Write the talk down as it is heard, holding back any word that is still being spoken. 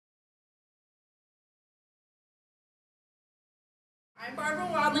I'm Barbara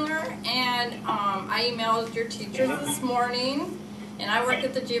Wadlinger, and I emailed your teachers this morning, and I work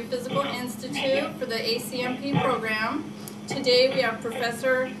at the Geophysical Institute for the ACMP program. Today we have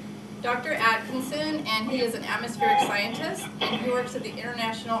Professor Dr. Atkinson, and he is an atmospheric scientist, and he works at the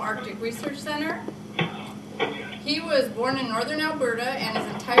International Arctic Research Center. He was born in northern Alberta, and his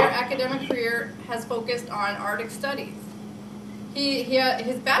entire academic career has focused on Arctic studies.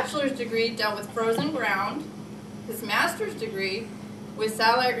 His bachelor's degree dealt with frozen ground, his master's degree with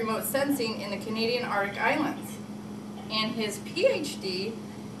satellite remote sensing in the Canadian Arctic Islands, and his PhD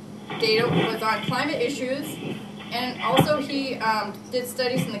data was on climate issues, and also he did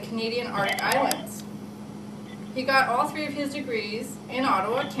studies in the Canadian Arctic Islands. He got all three of his degrees in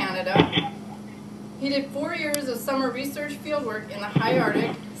Ottawa, Canada. He did 4 years of summer research fieldwork in the high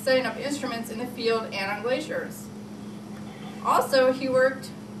Arctic, setting up instruments in the field and on glaciers. Also, he worked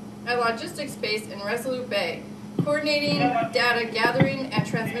at logistics base in Resolute Bay, coordinating data gathering and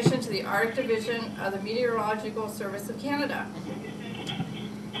transmission to the Arctic Division of the Meteorological Service of Canada.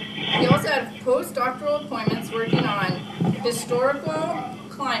 He also had postdoctoral appointments working on historical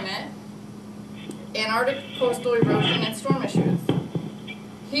climate and Arctic coastal erosion and storm issues.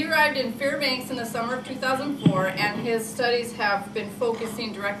 He arrived in Fairbanks in the summer of 2004, and his studies have been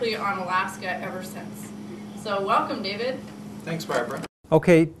focusing directly on Alaska ever since. So welcome, David. Thanks, Barbara.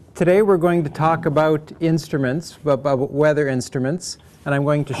 Okay, today we're going to talk about instruments, about weather instruments, and I'm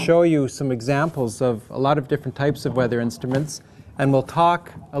going to show you some examples of a lot of different types of weather instruments, and we'll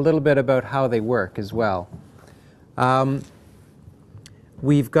talk a little bit about how they work as well. There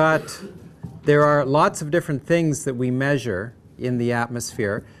are lots of different things that we measure in the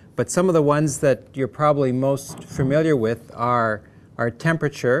atmosphere, but some of the ones that you're probably most familiar with are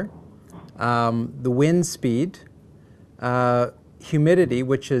temperature, the wind speed, humidity,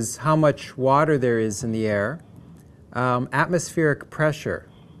 which is how much water there is in the air, atmospheric pressure,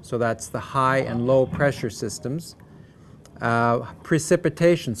 so that's the high and low pressure systems,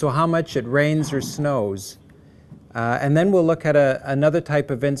 precipitation, so how much it rains or snows, and then we'll look at another type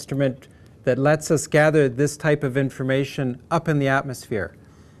of instrument that lets us gather this type of information up in the atmosphere.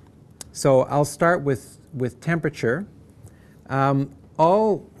 So I'll start with temperature.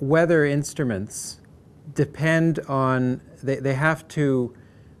 All weather instruments depend on, they have to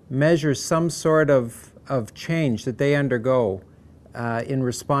measure some sort of change that they undergo in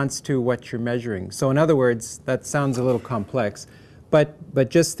response to what you're measuring. So in other words, that sounds a little complex, but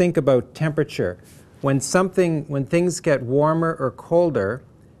just think about temperature. When things get warmer or colder,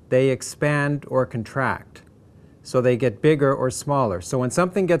 they expand or contract. So they get bigger or smaller. So when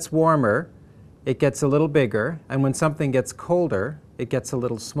something gets warmer, it gets a little bigger, and when something gets colder, it gets a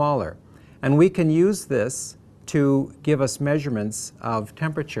little smaller. And we can use this to give us measurements of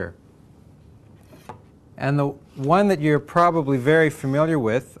temperature. And the one that you're probably very familiar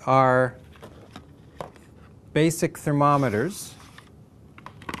with are basic thermometers.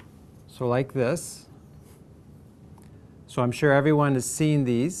 So like this. So I'm sure everyone has seen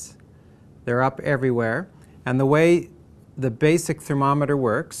these. They're up everywhere. And the way the basic thermometer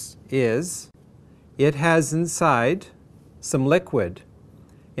works is it has inside some liquid.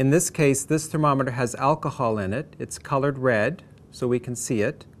 In this case, this thermometer has alcohol in it. It's colored red, so we can see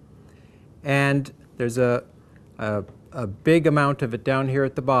it. And there's a big amount of it down here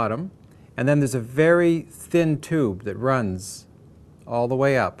at the bottom. And then there's a very thin tube that runs all the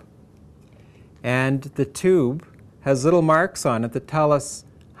way up. And the tube has little marks on it that tell us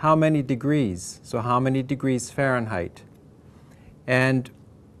how many degrees, so how many degrees Fahrenheit. And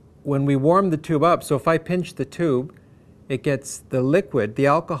when we warm the tube up, so if I pinch the tube, it gets the liquid, the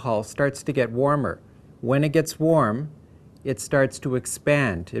alcohol, starts to get warmer. When it gets warm, it starts to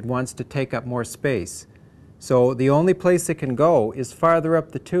expand. It wants to take up more space. So the only place it can go is farther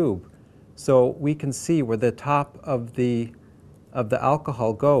up the tube, so we can see where the top of the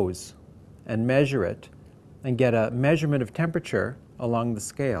alcohol goes and measure it and get a measurement of temperature along the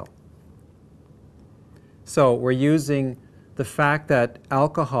scale. So we're using the fact that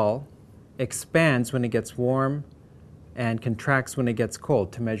alcohol expands when it gets warm and contracts when it gets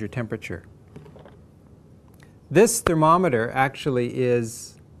cold to measure temperature. This thermometer actually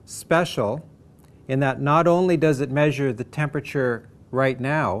is special in that not only does it measure the temperature right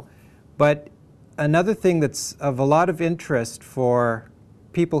now, but another thing that's of a lot of interest for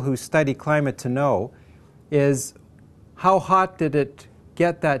people who study climate to know is how hot did it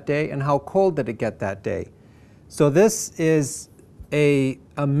get that day and how cold did it get that day. So this is a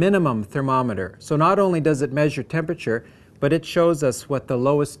minimum thermometer. So not only does it measure temperature, but it shows us what the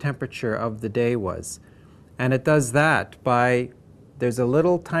lowest temperature of the day was. And it does that by, there's a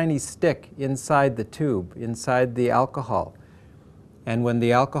little tiny stick inside the tube, inside the alcohol. And when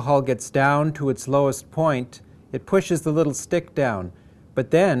the alcohol gets down to its lowest point, it pushes the little stick down.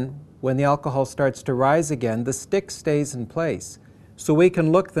 But then, when the alcohol starts to rise again, the stick stays in place. So we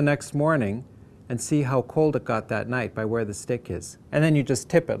can look the next morning and see how cold it got that night by where the stick is. And then you just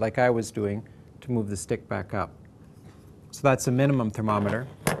tip it, like I was doing, to move the stick back up. So that's a minimum thermometer.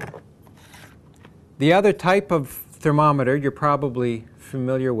 The other type of thermometer you're probably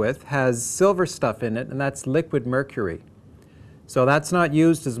familiar with has silver stuff in it, and that's liquid mercury. So that's not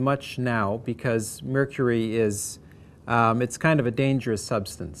used as much now because mercury is, it's kind of a dangerous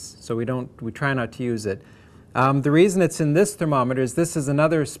substance. So we try not to use it. The reason it's in this thermometer is this is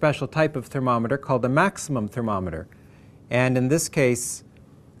another special type of thermometer called a maximum thermometer. And in this case,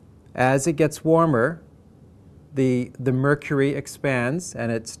 as it gets warmer, the mercury expands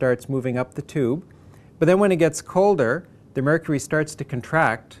and it starts moving up the tube. But then when it gets colder, the mercury starts to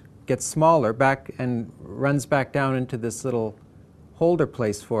contract, gets smaller, back and runs back down into this little holder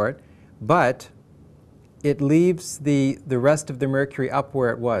place for it. But it leaves the rest of the mercury up where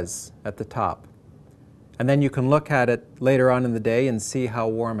it was at the top. And then you can look at it later on in the day and see how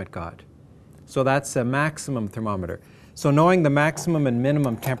warm it got. So that's a maximum thermometer. So knowing the maximum and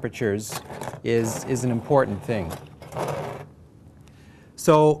minimum temperatures is an important thing.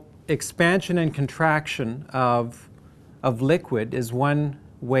 So expansion and contraction of liquid is one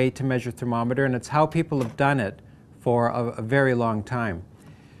way to measure thermometer, and it's how people have done it for a very long time.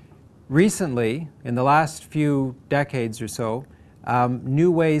 Recently, in the last few decades or so,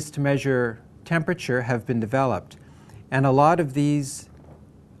 new ways to measure temperature have been developed, and a lot of these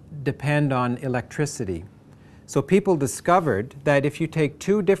depend on electricity. So people discovered that if you take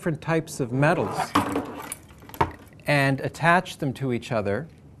two different types of metals and attach them to each other,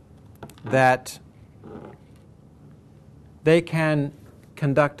 that they can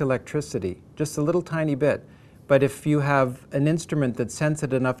conduct electricity, just a little tiny bit. But if you have an instrument that's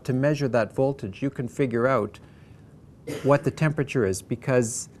sensitive enough to measure that voltage, you can figure out what the temperature is,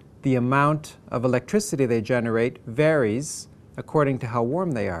 because the amount of electricity they generate varies according to how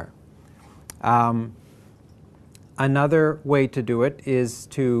warm they are. Another way to do it is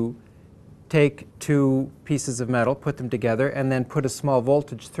to take two pieces of metal, put them together, and then put a small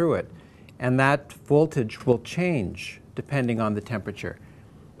voltage through it. And that voltage will change depending on the temperature.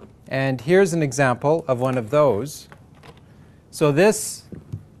 And here's an example of one of those. So this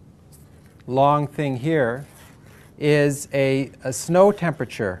long thing here is a snow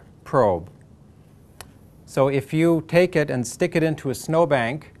temperature probe. So if you take it and stick it into a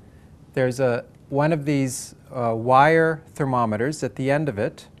snowbank, there's one of these wire thermometers at the end of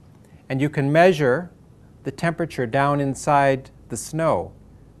it, and you can measure the temperature down inside the snow.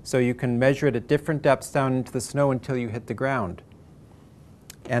 So you can measure it at different depths down into the snow until you hit the ground.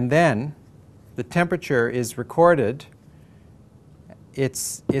 And then the temperature is recorded.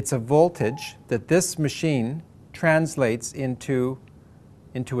 It's a voltage that this machine translates into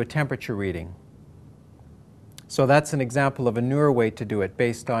a temperature reading. So that's an example of a newer way to do it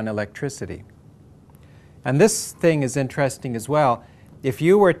based on electricity. And this thing is interesting as well. If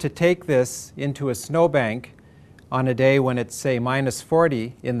you were to take this into a snowbank on a day when it's, say,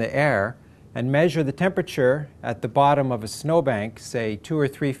 -40 in the air, and measure the temperature at the bottom of a snowbank, say 2 or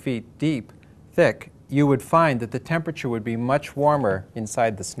 3 feet deep, thick, you would find that the temperature would be much warmer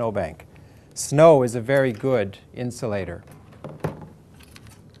inside the snowbank. Snow is a very good insulator.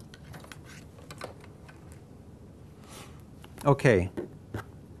 Okay,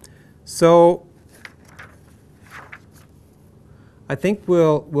 so I think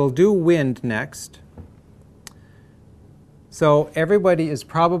we'll do wind next. So everybody is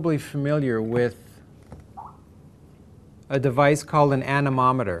probably familiar with a device called an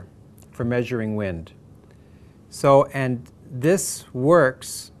anemometer for measuring wind. So, and this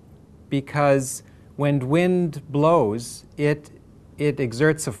works because when wind blows, it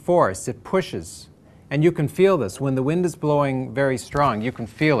exerts a force, it pushes. And you can feel this. When the wind is blowing very strong, you can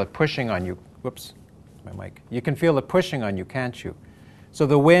feel it pushing on you. Whoops, my mic. You can feel it pushing on you, can't you? So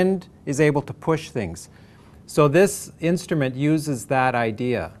the wind is able to push things. So this instrument uses that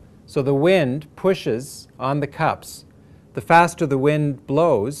idea. So the wind pushes on the cups. The faster the wind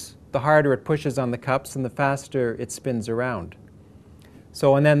blows, the harder it pushes on the cups and the faster it spins around.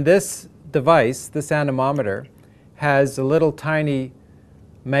 So, and then this device, this anemometer, has a little tiny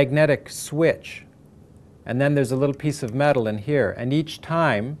magnetic switch. And then there's a little piece of metal in here. And each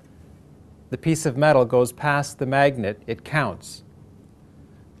time the piece of metal goes past the magnet, it counts.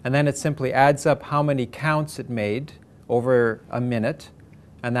 And then it simply adds up how many counts it made over a minute,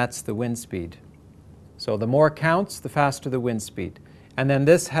 and that's the wind speed. So the more counts, the faster the wind speed. And then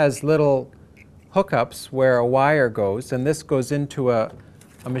this has little hookups where a wire goes, and this goes into a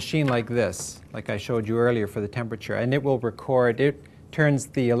machine like this, like I showed you earlier for the temperature, and it will record, it turns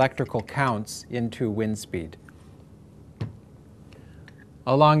the electrical counts into wind speed.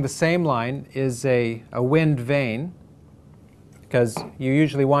 Along the same line is a wind vane, because you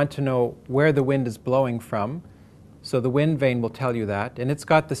usually want to know where the wind is blowing from, so the wind vane will tell you that, and it's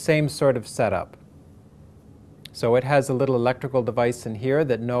got the same sort of setup. So it has a little electrical device in here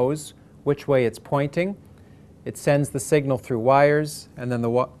that knows which way it's pointing. It sends the signal through wires, and then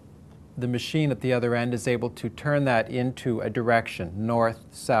the machine at the other end is able to turn that into a direction, north,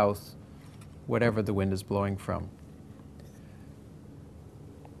 south, whatever the wind is blowing from.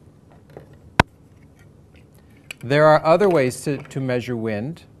 There are other ways to measure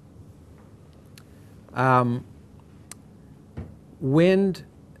wind.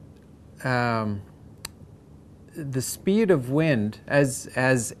 The speed of wind,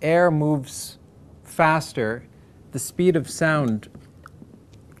 as air moves faster, the speed of sound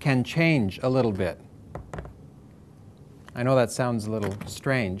can change a little bit. I know that sounds a little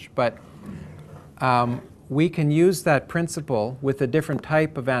strange, but we can use that principle with a different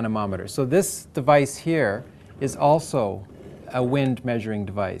type of anemometer. So this device here is also a wind measuring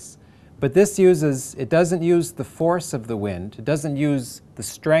device. But this it doesn't use the force of the wind. It doesn't use the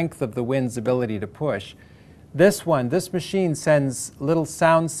strength of the wind's ability to push. This machine sends little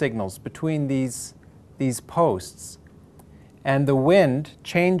sound signals between these posts. And the wind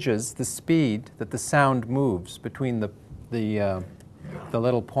changes the speed that the sound moves between the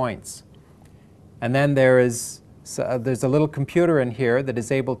little points. And then there's a little computer in here that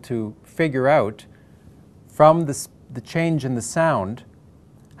is able to figure out from the change in the sound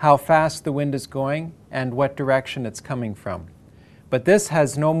how fast the wind is going and what direction it's coming from. But this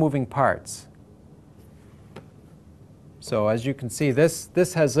has no moving parts. So as you can see,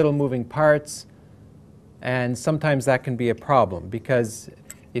 this has little moving parts, and sometimes that can be a problem, because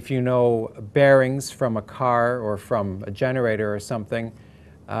if you know bearings from a car or from a generator or something,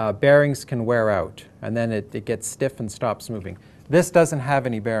 bearings can wear out, and then it gets stiff and stops moving. This doesn't have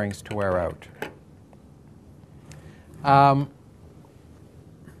any bearings to wear out.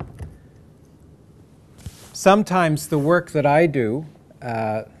 Sometimes the work that I do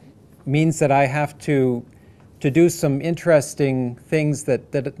means that I have to do some interesting things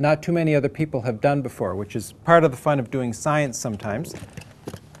that not too many other people have done before, which is part of the fun of doing science sometimes.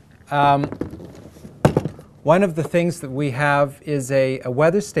 One of the things that we have is a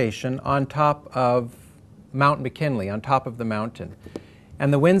weather station on top of Mount McKinley, on top of the mountain.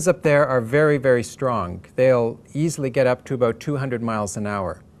 And the winds up there are very, very strong. They'll easily get up to about 200 miles an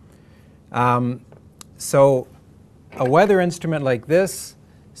hour. So a weather instrument like this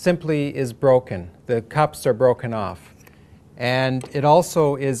simply is broken. The cups are broken off. And it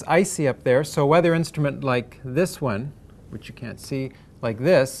also is icy up there, so a weather instrument like this one, which you can't see, like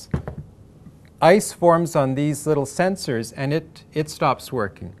this, ice forms on these little sensors and it stops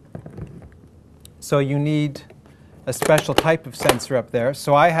working. So you need a special type of sensor up there.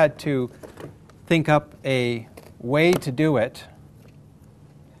 So I had to think up a way to do it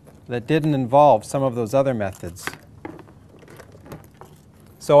that didn't involve some of those other methods.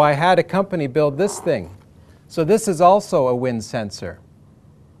 So I had a company build this thing. So this is also a wind sensor.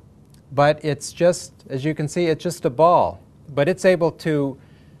 But it's just, as you can see, it's just a ball. But it's able to,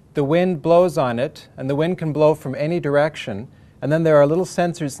 the wind blows on it, and the wind can blow from any direction. And then there are little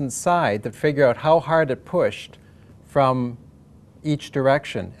sensors inside that figure out how hard it pushed from each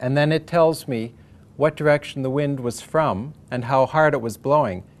direction. And then it tells me what direction the wind was from and how hard it was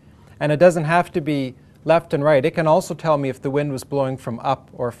blowing. And it doesn't have to be left and right. It can also tell me if the wind was blowing from up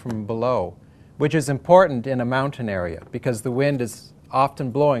or from below, which is important in a mountain area because the wind is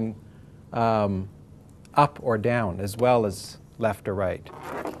often blowing up or down as well as left or right.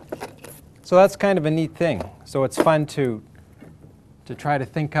 So that's kind of a neat thing. So it's fun to try to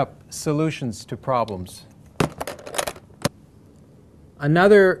think up solutions to problems.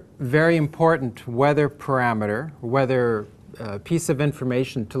 Another very important weather parameter, weather piece of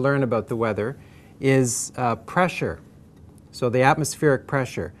information to learn about the weather is pressure, so the atmospheric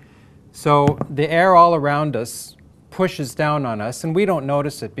pressure. So the air all around us pushes down on us, and we don't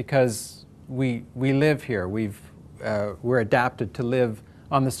notice it because we live here. We're adapted to live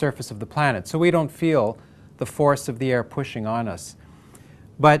on the surface of the planet, so we don't feel the force of the air pushing on us.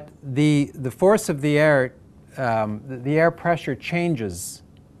 But the force of the air pressure changes,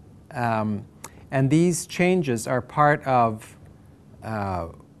 and these changes are part of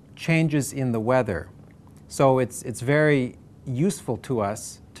changes in the weather. So it's very useful to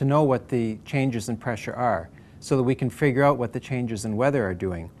us to know what the changes in pressure are so that we can figure out what the changes in weather are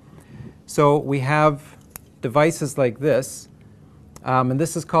doing. So we have devices like this, and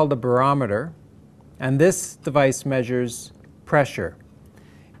this is called a barometer, and this device measures pressure.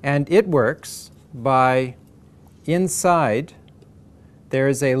 And it works by inside there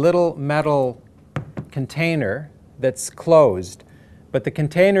is a little metal container that's closed, but the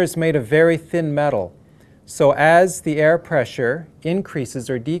container is made of very thin metal. So as the air pressure increases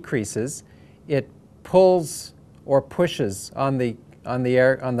or decreases, it pulls or pushes on the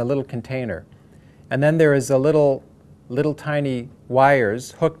little container. And then there is a little tiny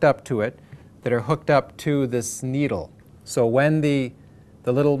wires hooked up to it that are hooked up to this needle. So when the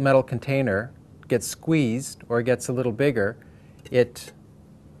little metal container gets squeezed or gets a little bigger, it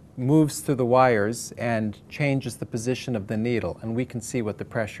moves through the wires and changes the position of the needle, and we can see what the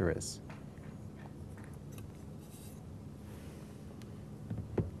pressure is.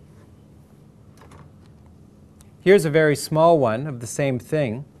 Here's a very small one of the same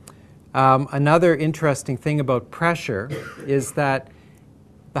thing. Another interesting thing about pressure is that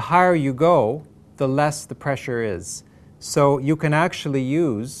the higher you go, the less the pressure is. So you can actually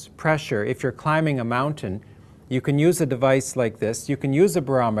use pressure if you're climbing a mountain. You can use a device like this. You can use a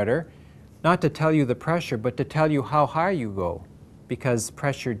barometer, not to tell you the pressure, but to tell you how high you go, because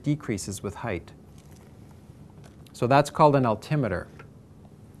pressure decreases with height. So that's called an altimeter.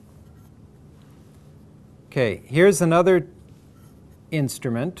 Okay, here's another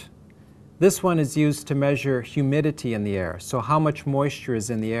instrument. This one is used to measure humidity in the air, so how much moisture is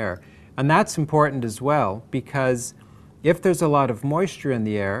in the air. And that's important as well, because if there's a lot of moisture in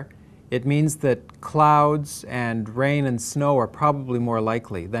the air, it means that clouds and rain and snow are probably more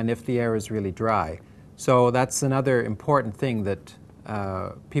likely than if the air is really dry. So that's another important thing that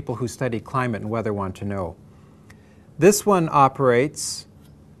people who study climate and weather want to know. This one operates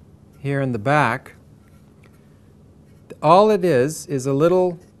here in the back. All it is a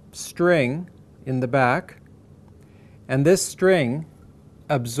little string in the back, and this string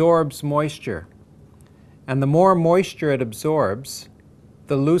absorbs moisture. And the more moisture it absorbs,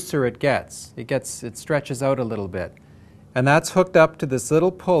 the looser it gets. It stretches out a little bit. And that's hooked up to this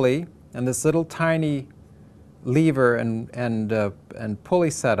little pulley and this little tiny lever and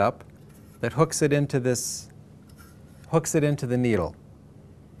pulley setup that hooks it into the needle.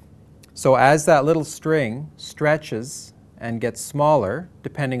 So as that little string stretches and gets smaller,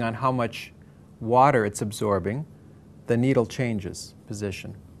 depending on how much water it's absorbing, the needle changes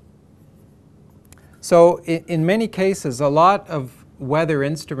position. So in many cases, a lot of weather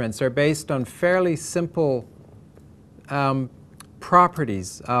instruments are based on fairly simple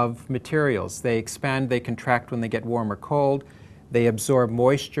properties of materials. They expand, they contract when they get warm or cold. They absorb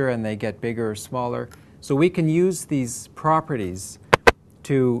moisture and they get bigger or smaller. So we can use these properties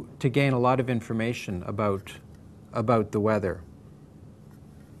to gain a lot of information about the weather.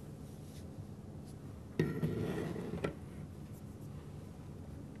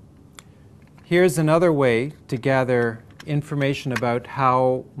 Here's another way to gather information about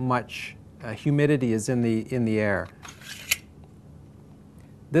how much humidity is in the air.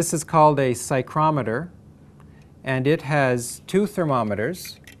 This is called a psychrometer, and it has two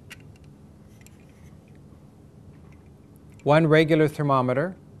thermometers. One regular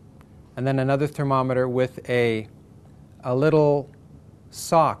thermometer, and then another thermometer with a little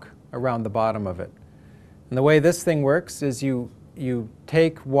sock around the bottom of it. And the way this thing works is you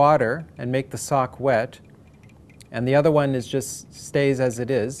take water and make the sock wet, and the other one just stays as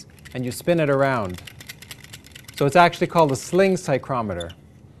it is, and you spin it around. So it's actually called a sling psychrometer.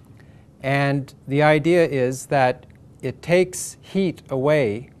 And the idea is that it takes heat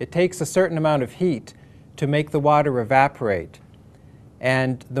away. It takes a certain amount of heat to make the water evaporate.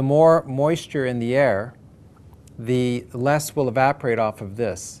 And the more moisture in the air, the less will evaporate off of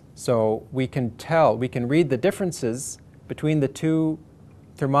this. So we can read the differences between the two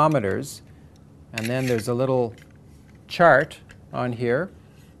thermometers, and then there's a little chart on here,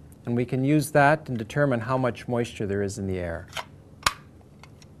 and we can use that and determine how much moisture there is in the air.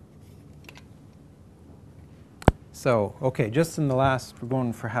 So, okay, just in the last, we're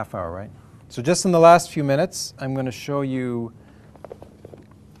going for half hour, right? So just in the last few minutes, I'm going to show you,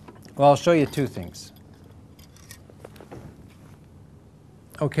 well, I'll show you two things.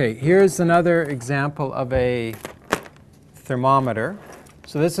 Okay, here's another example of a thermometer.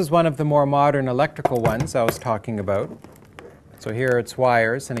 So this is one of the more modern electrical ones I was talking about. So here it's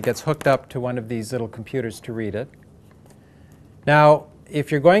wires, and it gets hooked up to one of these little computers to read it. Now,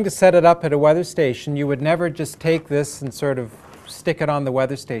 if you're going to set it up at a weather station, you would never just take this and sort of stick it on the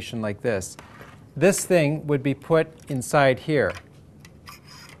weather station like this. This thing would be put inside here.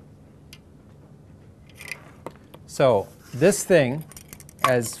 So this thing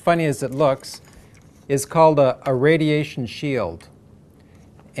as funny as it looks, is called a radiation shield.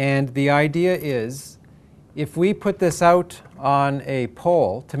 And the idea is, if we put this out on a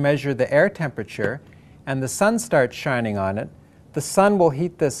pole to measure the air temperature and the sun starts shining on it, the sun will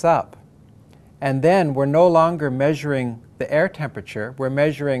heat this up. And then we're no longer measuring the air temperature, we're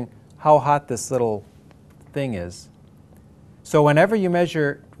measuring how hot this little thing is. So whenever you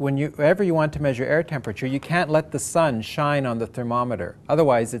want to measure air temperature, you can't let the sun shine on the thermometer.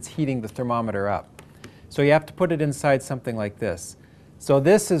 Otherwise, it's heating the thermometer up. So you have to put it inside something like this. So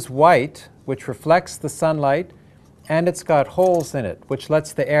this is white, which reflects the sunlight, and it's got holes in it, which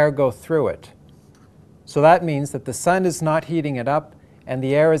lets the air go through it. So that means that the sun is not heating it up, and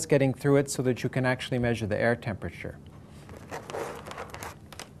the air is getting through it so that you can actually measure the air temperature.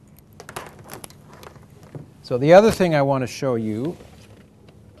 So the other thing I want to show you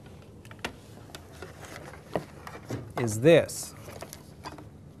is this.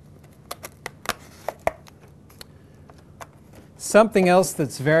 Something else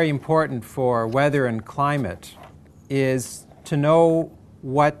that's very important for weather and climate is to know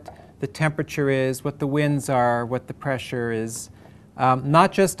what the temperature is, what the winds are, what the pressure is,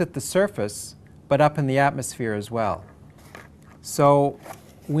 not just at the surface, but up in the atmosphere as well. So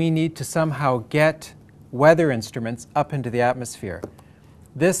we need to somehow get weather instruments up into the atmosphere.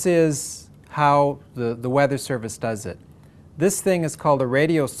 This is how the Weather Service does it. This thing is called a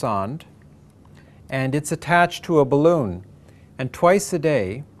radiosonde, and it's attached to a balloon. And twice a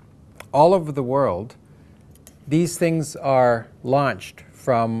day, all over the world, these things are launched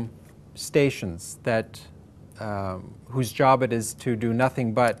from stations that, whose job it is to do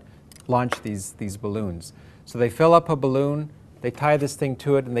nothing but launch these balloons. So they fill up a balloon, they tie this thing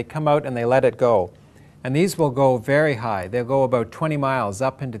to it, and they come out and they let it go. And these will go very high. They'll go about 20 miles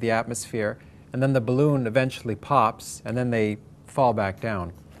up into the atmosphere, and then the balloon eventually pops, and then they fall back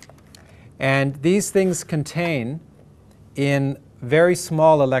down. And these things contain, in very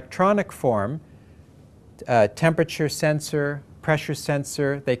small electronic form, temperature sensor, pressure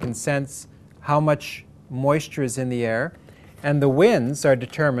sensor. They can sense how much moisture is in the air. And the winds are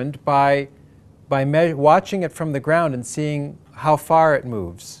determined by watching it from the ground and seeing how far it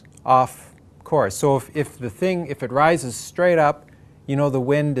moves off course. So if it rises straight up, you know the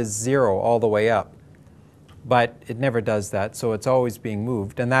wind is 0 all the way up. But it never does that, so it's always being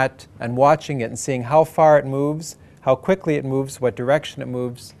moved. And watching it and seeing how far it moves, how quickly it moves, what direction it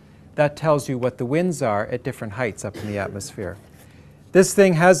moves, that tells you what the winds are at different heights up in the atmosphere. This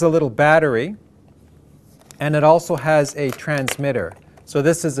thing has a little battery, and it also has a transmitter. So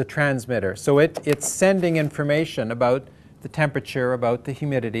this is a transmitter. So it's sending information about the temperature, about the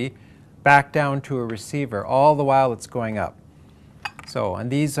humidity, back down to a receiver, all the while it's going up. So,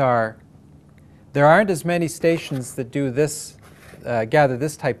 and there aren't as many stations that do this, gather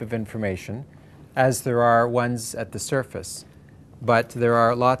this type of information as there are ones at the surface. But there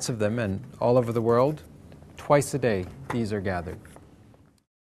are lots of them, and all over the world, twice a day, these are gathered.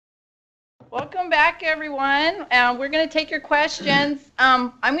 Welcome back, everyone. We're going to take your questions.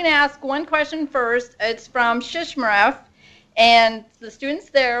 I'm going to ask one question first. It's from Shishmaref, and the students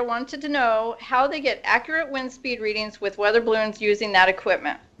there wanted to know how they get accurate wind speed readings with weather balloons using that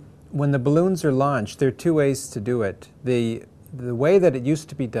equipment. When the balloons are launched, there are two ways to do it. The way that it used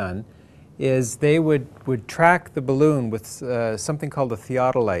to be done is they would track the balloon with something called a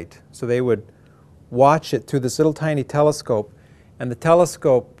theodolite. So they would watch it through this little tiny telescope, and the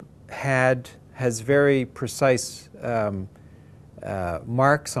telescope has very precise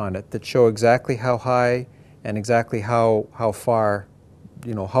marks on it that show exactly how high and exactly how far,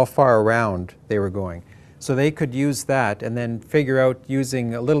 how far around they were going. So they could use that and then figure out,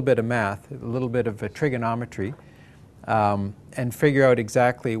 using a little bit of math, a little bit of trigonometry, and figure out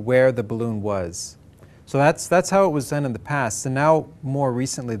exactly where the balloon was. So that's how it was done in the past. And now, more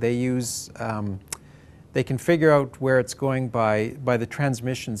recently, they use they can figure out where it's going by the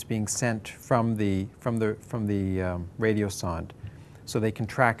transmissions being sent from the radiosonde. So they can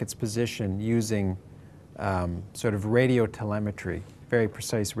track its position using sort of radio telemetry, very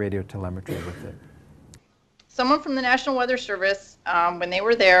precise radio telemetry with it. Someone from the National Weather Service, when they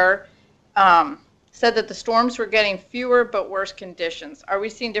were there, said that the storms were getting fewer but worse conditions. Are we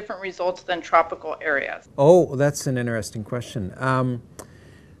seeing different results than tropical areas? Oh, that's an interesting question.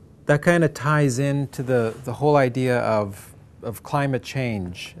 That kind of ties into the whole idea of climate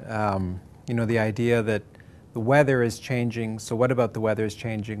change. The idea that the weather is changing. So what about the weather is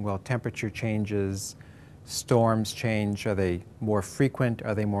changing? Well, temperature changes, storms change. Are they more frequent?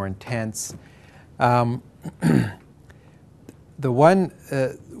 Are they more intense? A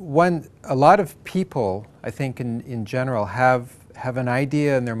lot of people, I think, in general, have have an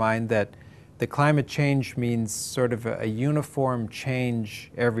idea in their mind that the climate change means sort of a uniform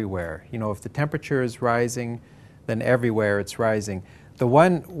change everywhere. You know, if the temperature is rising, then everywhere it's rising. The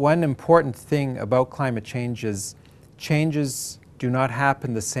one important thing about climate change is changes do not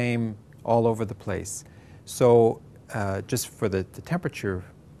happen the same all over the place. So just for the temperature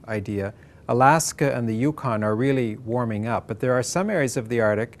idea, Alaska and the Yukon are really warming up, but there are some areas of the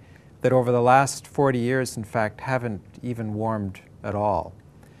Arctic that over the last 40 years, in fact, haven't even warmed at all.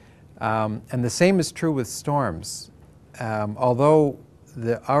 And the same is true with storms. Although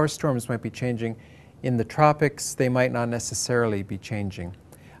our storms might be changing, in the tropics they might not necessarily be changing.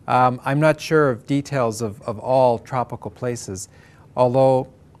 I'm not sure of details of all tropical places, although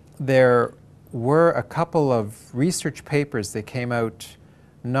there were a couple of research papers that came out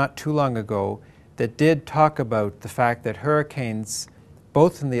not too long ago that did talk about the fact that hurricanes,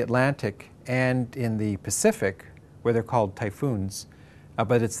 both in the Atlantic and in the Pacific, where they're called typhoons,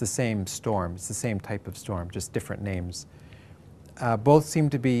 but it's the same storm, it's the same type of storm, just different names. Both seem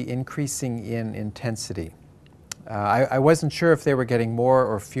to be increasing in intensity. I wasn't sure if they were getting more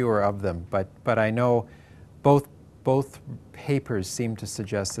or fewer of them, but I know both papers seem to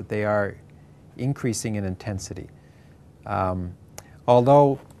suggest that they are increasing in intensity.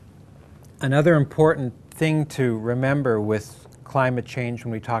 Although another important thing to remember with climate change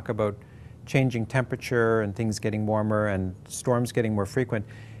when we talk about changing temperature and things getting warmer and storms getting more frequent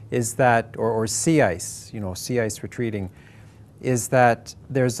is that, or sea ice, you know, sea ice retreating, is that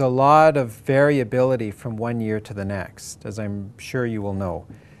there's a lot of variability from one year to the next, as I'm sure you will know.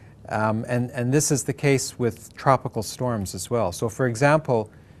 And this is the case with tropical storms as well. So for example,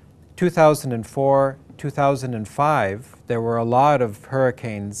 2004, 2005, there were a lot of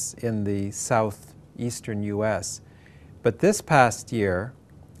hurricanes in the southeastern US. But this past year,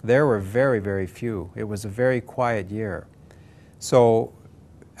 there were very, very few. It was a very quiet year. So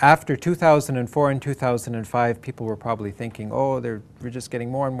after 2004 and 2005, people were probably thinking, oh, we're just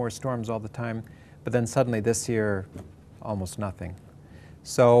getting more and more storms all the time. But then suddenly this year, almost nothing.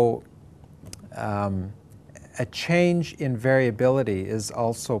 So a change in variability is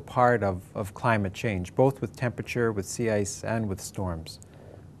also part of climate change, both with temperature, with sea ice, and with storms.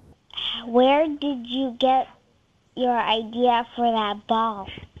 Where did you get your idea for that ball?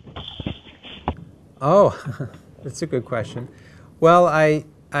 Oh, that's a good question. Well, I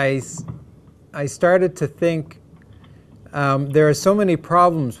started to think there are so many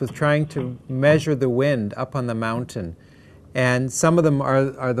problems with trying to measure the wind up on the mountain. And some of them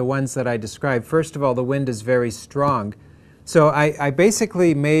are the ones that I described. First of all, the wind is very strong. So I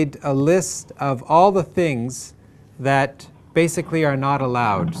basically made a list of all the things that basically are not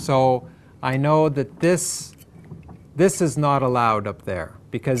allowed. So I know that this is not allowed up there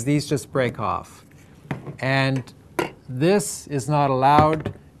because these just break off. And this is not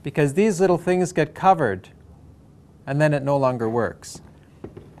allowed because these little things get covered and then it no longer works.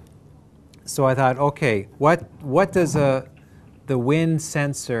 So I thought, okay, what does the wind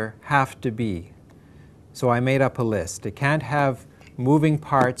sensor have to be? So I made up a list. It can't have moving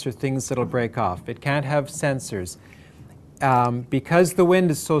parts or things that'll break off. It can't have sensors. Because the wind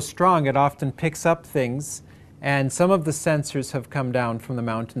is so strong, it often picks up things, and some of the sensors have come down from the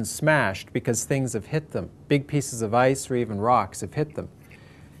mountain smashed because things have hit them. Big pieces of ice or even rocks have hit them.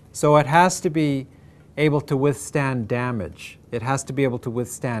 So it has to be able to withstand damage. It has to be able to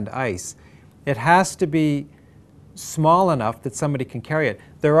withstand ice. It has to be small enough that somebody can carry it.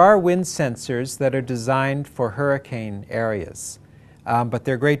 There are wind sensors that are designed for hurricane areas, but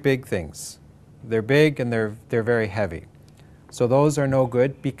they're great big things. They're big and they're very heavy. So those are no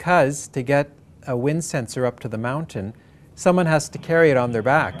good because to get a wind sensor up to the mountain, someone has to carry it on their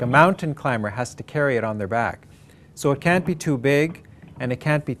back. A mountain climber has to carry it on their back. So it can't be too big and it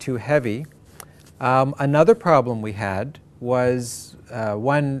can't be too heavy. Another problem we had was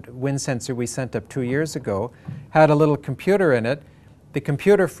one wind sensor we sent up 2 years ago had a little computer in it. The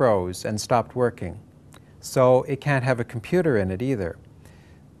computer froze and stopped working. So it can't have a computer in it either.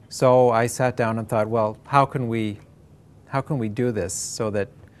 So I sat down and thought, well, how can we do this so that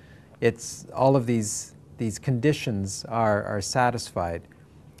it's all of these conditions are satisfied?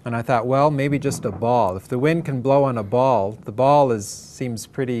 And I thought, well, maybe just a ball. If the wind can blow on a ball, the ball seems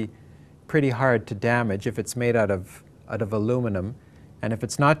pretty hard to damage if it's made out of aluminum. And if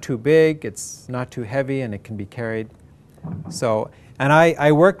it's not too big, it's not too heavy, and it can be carried. So, and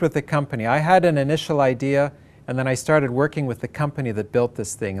I worked with the company. I had an initial idea, and then I started working with the company that built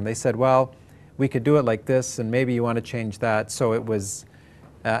this thing. And they said, well, we could do it like this, and maybe you want to change that. So it was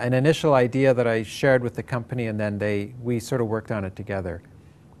an initial idea that I shared with the company, and then we sort of worked on it together.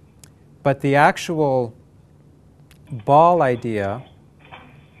 But the actual ball idea,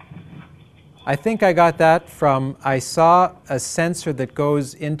 I think I got that from, I saw a sensor that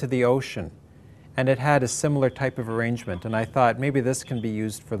goes into the ocean, and it had a similar type of arrangement, and I thought maybe this can be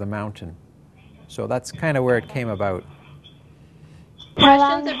used for the mountain. So that's kind of where it came about.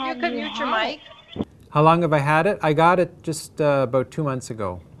 Questions, if you could mute your mic. How long have I had it? I got it just about 2 months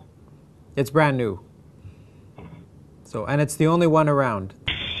ago. It's brand new. So, and it's the only one around.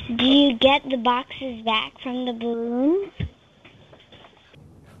 Do you get the boxes back from the balloons?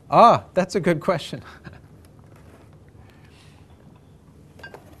 Ah, that's a good question.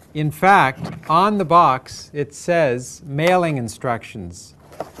 In fact, on the box it says mailing instructions.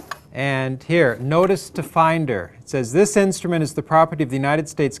 And here, notice to finder. It says, this instrument is the property of the United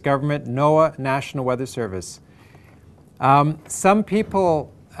States government, NOAA, National Weather Service. Some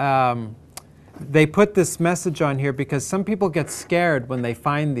people, they put this message on here because some people get scared when they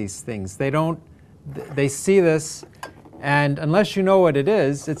find these things. They see this, and unless you know what it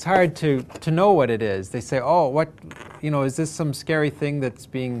is, it's hard to know what it is. They say, oh, what, is this some scary thing that's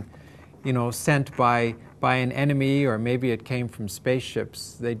being, sent by an enemy, or maybe it came from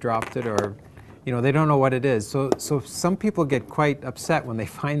spaceships, they dropped it, or they don't know what it is. So some people get quite upset when they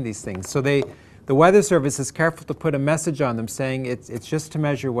find these things. So the Weather Service is careful to put a message on them saying it's just to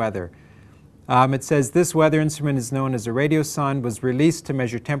measure weather. It says this weather instrument is known as a radiosonde, was released to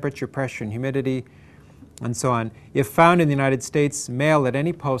measure temperature, pressure, and humidity, and so on. If found in the United States, mail at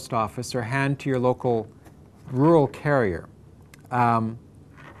any post office or hand to your local rural carrier.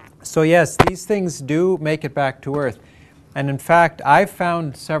 So yes, these things do make it back to Earth. And in fact, I've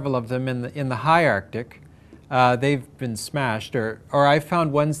found several of them in the high Arctic. They've been smashed, or I've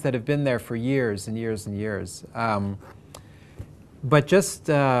found ones that have been there for years and years and years. But just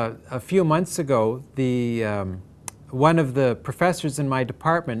a few months ago, one of the professors in my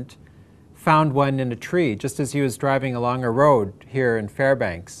department found one in a tree just as he was driving along a road here in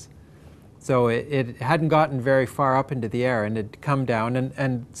Fairbanks. So it hadn't gotten very far up into the air, and it had come down.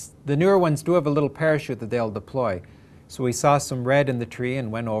 And the newer ones do have a little parachute that they'll deploy. So we saw some red in the tree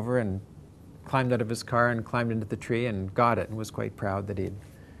and went over and climbed out of his car and climbed into the tree and got it, and was quite proud that he'd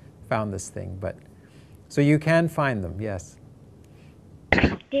found this thing. So you can find them, yes.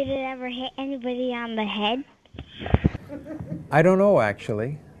 Did it ever hit anybody on the head? I don't know,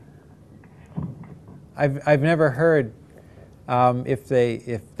 actually. I've never heard if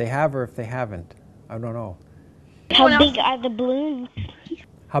they have or if they haven't. I don't know. How big are the balloons?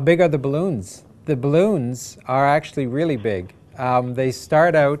 How big are the balloons? The balloons are actually really big. They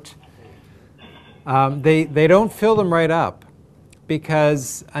start out, they don't fill them right up,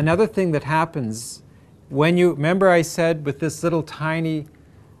 because another thing that happens when remember I said with this little tiny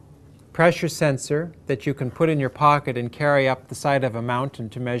pressure sensor that you can put in your pocket and carry up the side of a mountain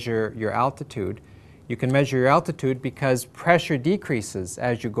to measure your altitude. You can measure your altitude because pressure decreases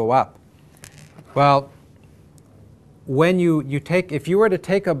as you go up. Well, when if you were to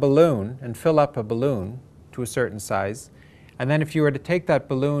take a balloon and fill up a balloon to a certain size, and then if you were to take that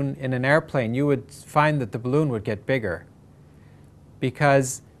balloon in an airplane, you would find that the balloon would get bigger,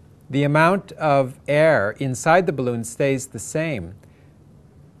 because the amount of air inside the balloon stays the same,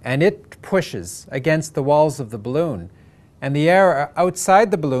 and it pushes against the walls of the balloon, and the air outside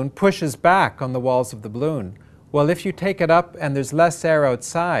the balloon pushes back on the walls of the balloon. Well, if you take it up and there's less air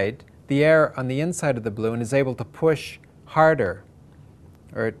outside, the air on the inside of the balloon is able to push harder,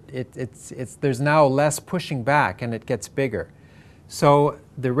 or there's now less pushing back, and it gets bigger. So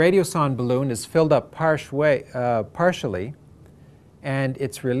the radiosonde balloon is filled up partially, and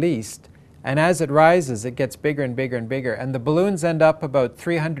it's released, and as it rises, it gets bigger and bigger and bigger, and the balloons end up about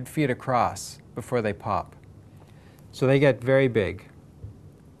 300 feet across before they pop. So they get very big.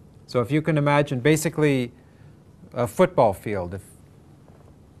 So if you can imagine, basically a football field.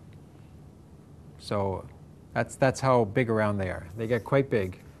 So that's how big around they are. They get quite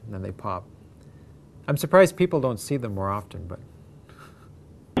big, and then they pop. I'm surprised people don't see them more often, but.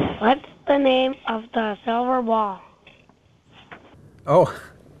 What's the name of the silver ball? Oh,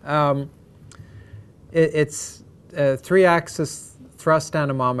 it's a 3-axis thrust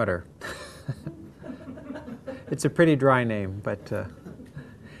anemometer. It's a pretty dry name, but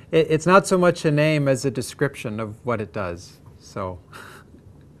it's not so much a name as a description of what it does. So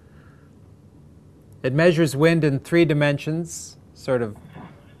it measures wind in 3 dimensions, sort of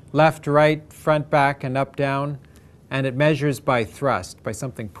left, right, front, back, and up, down, and it measures by thrust, by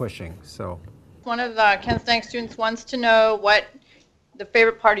something pushing. So one of the Ken Stank students wants to know what the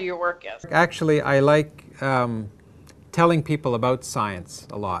favorite part of your work is. Actually, I like telling people about science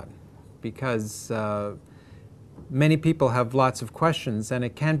a lot, because many people have lots of questions, and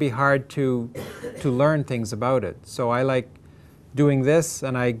it can be hard to learn things about it. So I like doing this,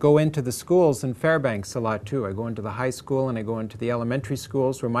 and I go into the schools in Fairbanks a lot too. I go into the high school and I go into the elementary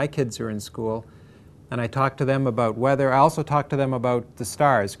schools where my kids are in school, and I talk to them about weather. I also talk to them about the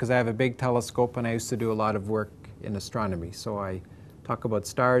stars, because I have a big telescope and I used to do a lot of work in astronomy. So I talk about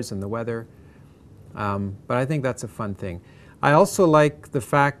stars and the weather. But I think that's a fun thing. I also like the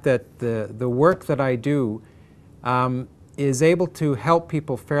fact that the work that I do is able to help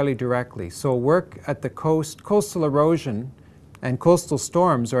people fairly directly. So work at the coast, coastal erosion and coastal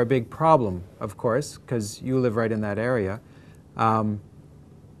storms are a big problem, of course, because you live right in that area.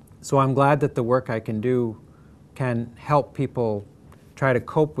 So I'm glad that the work I can do can help people try to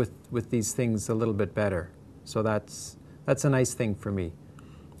cope with these things a little bit better. So that's a nice thing for me.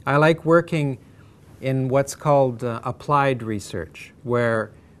 I like working in what's called applied research,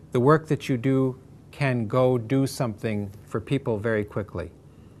 where the work that you do can go do something for people very quickly.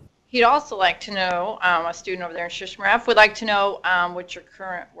 He'd also like to know, a student over there in Shishmaref would like to know what your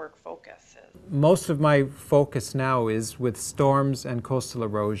current work focus is. Most of my focus now is with storms and coastal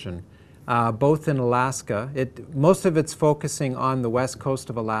erosion, both in Alaska. Most of it's focusing on the west coast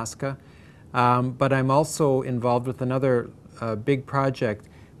of Alaska, but I'm also involved with another big project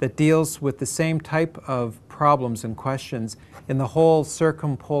that deals with the same type of problems and questions in the whole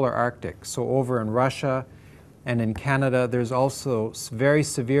circumpolar Arctic. So over in Russia and in Canada, there's also very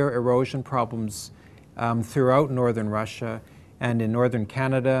severe erosion problems throughout northern Russia, and in northern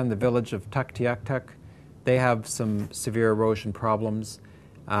Canada, in the village of Tuktoyaktuk, they have some severe erosion problems.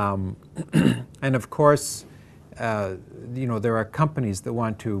 And of course, there are companies that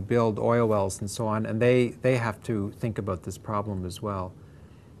want to build oil wells and so on, and they have to think about this problem as well.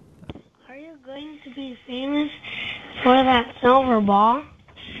 Are you going to be famous for that silver ball?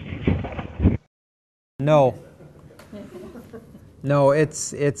 No. No, it's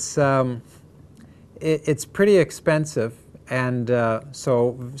pretty expensive, and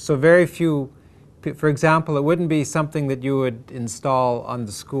so very few. For example, it wouldn't be something that you would install on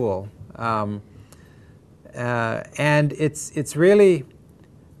the school, and it's really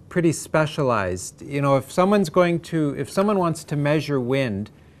pretty specialized. You know, if someone wants to measure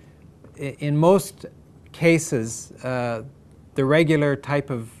wind, in most cases, the regular type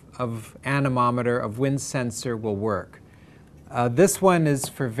of anemometer, of wind sensor will work. This one is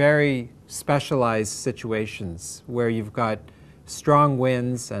for very specialized situations where you've got strong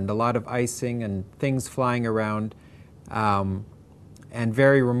winds and a lot of icing and things flying around, and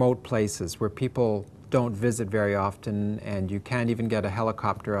very remote places where people don't visit very often, and you can't even get a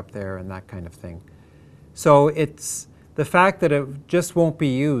helicopter up there and that kind of thing. So it's the fact that it just won't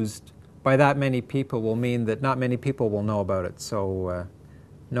be used by that many people will mean that not many people will know about it. So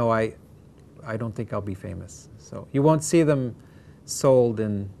no, I don't think I'll be famous. So you won't see them sold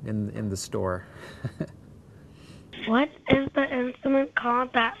in the store. What is the instrument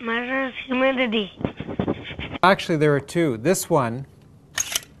called that measures humidity? Actually, there are two. This one,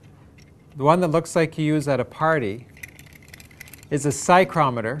 the one that looks like you use at a party, is a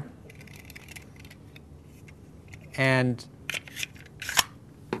psychrometer, and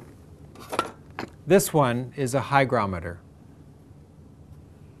this one is a hygrometer.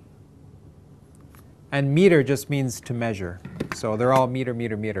 And meter just means to measure. So they're all meter,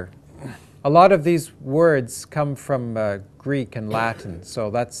 meter, meter. A lot of these words come from Greek and Latin,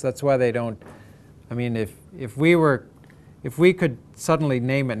 so that's why they don't. I mean, if we could suddenly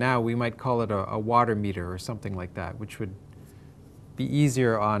name it now, we might call it a water meter or something like that, which would be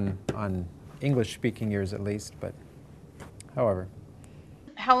easier on English-speaking ears at least. But however,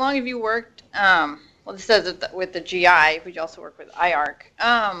 how long have you worked? Well, this says with the GI, but you also work with IARC.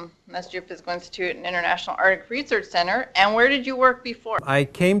 That's Geophysical Institute and International Arctic Research Center. And where did you work before? I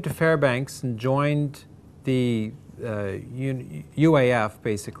came to Fairbanks and joined the UAF,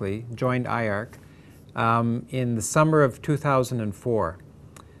 basically, joined IARC in the summer of 2004.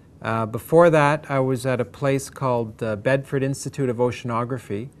 Before that, I was at a place called Bedford Institute of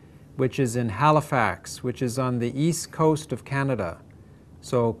Oceanography, which is in Halifax, which is on the east coast of Canada.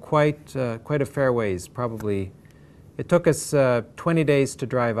 So quite a fair ways, probably. It took us 20 days to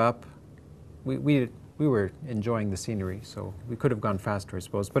drive up. We were enjoying the scenery, so we could have gone faster, I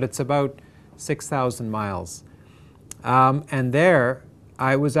suppose. But it's about 6,000 miles. And there,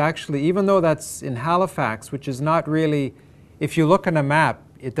 I was actually, even though that's in Halifax, which is not really, if you look on a map,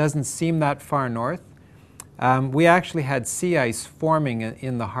 it doesn't seem that far north. We actually had sea ice forming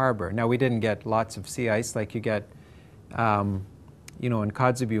in the harbor. Now, we didn't get lots of sea ice like you get in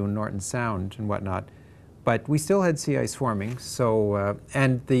Kotzebue and Norton Sound and whatnot. But we still had sea ice forming, so,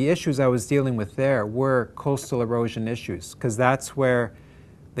 and the issues I was dealing with there were coastal erosion issues, because that's where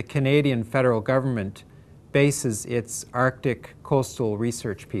the Canadian federal government bases its Arctic coastal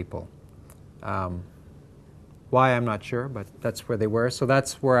research people. Why, I'm not sure, but that's where they were. So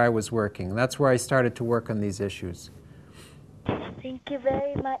that's where I was working. That's where I started to work on these issues. Thank you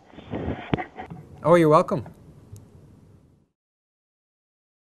very much. Oh, you're welcome.